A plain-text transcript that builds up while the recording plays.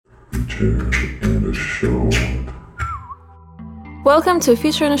Welcome to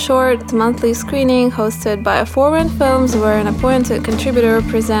Feature in a Short, monthly screening hosted by Forward Films, where an appointed contributor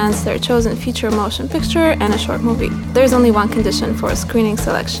presents their chosen feature motion picture and a short movie. There's only one condition for a screening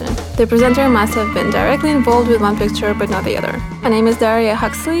selection. The presenter must have been directly involved with one picture but not the other. My name is Daria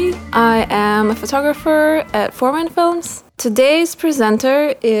Huxley. I am a photographer at Forward Films. Today's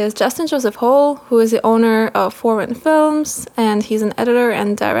presenter is Justin Joseph Hole, who is the owner of Forward Films, and he's an editor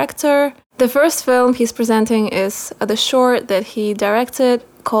and director. The first film he's presenting is the short that he directed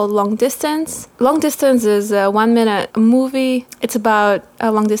called Long Distance. Long Distance is a 1-minute movie. It's about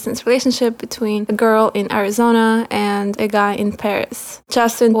a long-distance relationship between a girl in Arizona and a guy in Paris.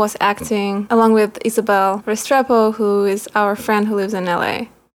 Justin was acting along with Isabel Restrepo, who is our friend who lives in LA.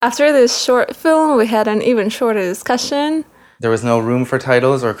 After this short film, we had an even shorter discussion. There was no room for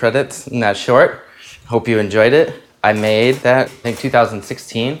titles or credits in that short. Hope you enjoyed it. I made that, I think,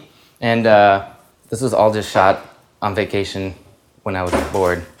 2016. And this was all just shot on vacation when I was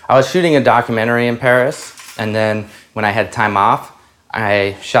bored. I was shooting a documentary in Paris, and then when I had time off,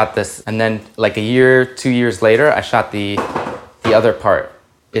 I shot this. And then like 2 years later, I shot the other part.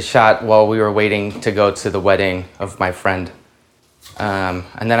 It shot while we were waiting to go to the wedding of my friend.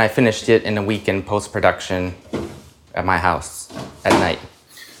 And then I finished it in a week in post-production at my house at night.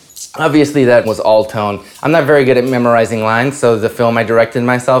 Obviously, that was all tone. I'm not very good at memorizing lines, so the film I directed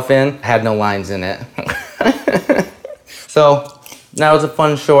myself in had no lines in it. So that was a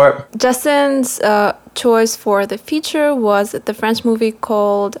fun short. Justin's choice for the feature was the French movie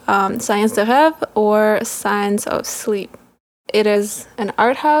called Science de Rêve, or Science of Sleep. It is an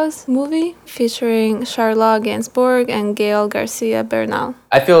art house movie featuring Charlotte Gainsbourg and Gael Garcia Bernal.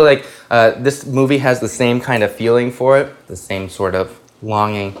 I feel like this movie has the same kind of feeling for it, the same sort of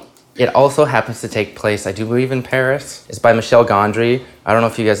longing. It also happens to take place, I do believe, in Paris. It's by Michel Gondry. I don't know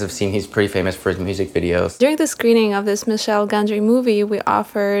if you guys have seen, he's pretty famous for his music videos. During the screening of this Michel Gondry movie, we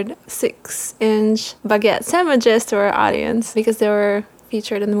offered 6-inch baguette sandwiches to our audience because they were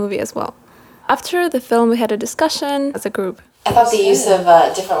featured in the movie as well. After the film, we had a discussion as a group. I thought the use of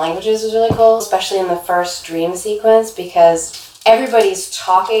different languages was really cool, especially in the first dream sequence, because everybody's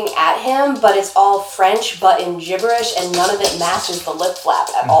talking at him, but it's all French, but in gibberish, and none of it matches the lip flap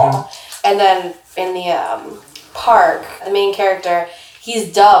at all. And then in the park, the main character,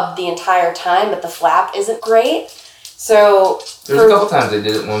 he's dubbed the entire time, but the flap isn't great. So There's a couple times they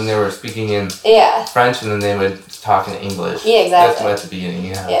did it when they were speaking in French, and then they would talk in English. Yeah, exactly. That's what at the beginning,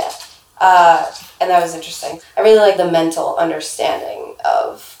 Yeah. And that was interesting. I really like the mental understanding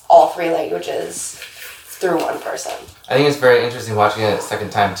of all three languages through one person. I think it's very interesting watching it a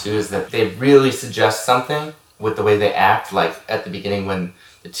second time too, is that they really suggest something with the way they act, like at the beginning when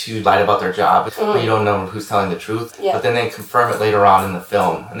the two lied about their job, but you don't know who's telling the truth. Yeah. But then they confirm it later on in the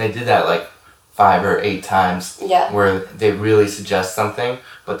film. And they did that like 5 or 8 times, where they really suggest something,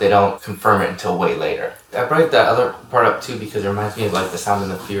 but they don't confirm it until way later. I brought that other part up too because it reminds me of like The Sound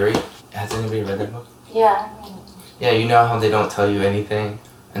and the Fury. Has anybody read that book? Yeah. Yeah, you know how they don't tell you anything,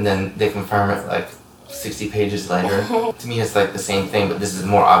 and then they confirm it like 60 pages later. To me, it's like the same thing, but this is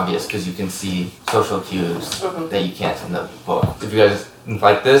more obvious because you can see social cues that you can't in the book. If you guys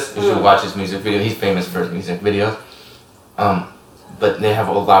like this, you should watch his music video. He's famous for his music videos. But they have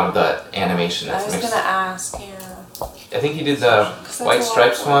a lot of the animation that's mixed. I was gonna ask, I think he did the White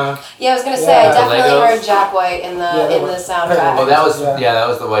Stripes one. Yeah, I was gonna say, I definitely heard Jack White in the soundtrack. Oh, that was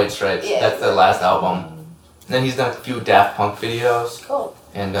the White Stripes. Yeah. That's the last album. And then he's done a few Daft Punk videos. Cool.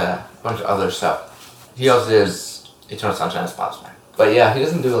 And a bunch of other stuff. He also does Eternal Sunshine of the Spotless Mind. But yeah, he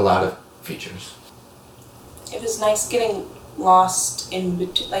doesn't do a lot of features. It was nice getting lost in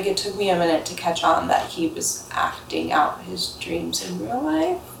between. Like, it took me a minute to catch on that he was acting out his dreams in real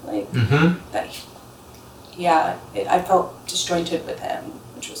life. Like, I felt disjointed with him,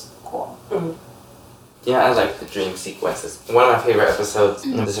 which was cool. Yeah, I like the dream sequences. One of my favorite episodes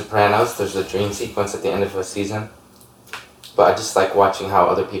in The Sopranos, there's a dream sequence at the end of a season. But I just like watching how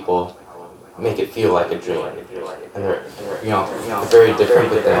other people make it feel like a dream. And they're very different,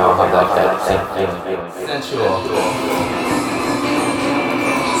 but they all have like that same feeling. Sensual.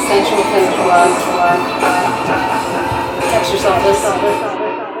 Sensual physical love. Catch yourself this.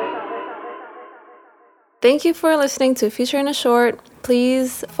 Thank you for listening to Feature in a Short.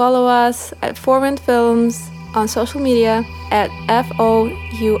 Please follow us at Forward Films on social media at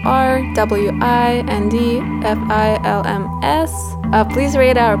FOURWINDFILMS. Please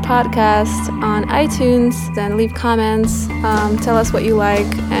rate our podcast on iTunes, then leave comments. Tell us what you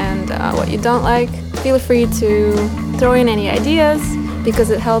like and what you don't like. Feel free to throw in any ideas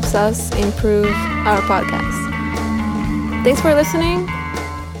because it helps us improve our podcast. Thanks for listening.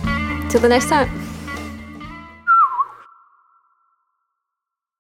 Till the next time.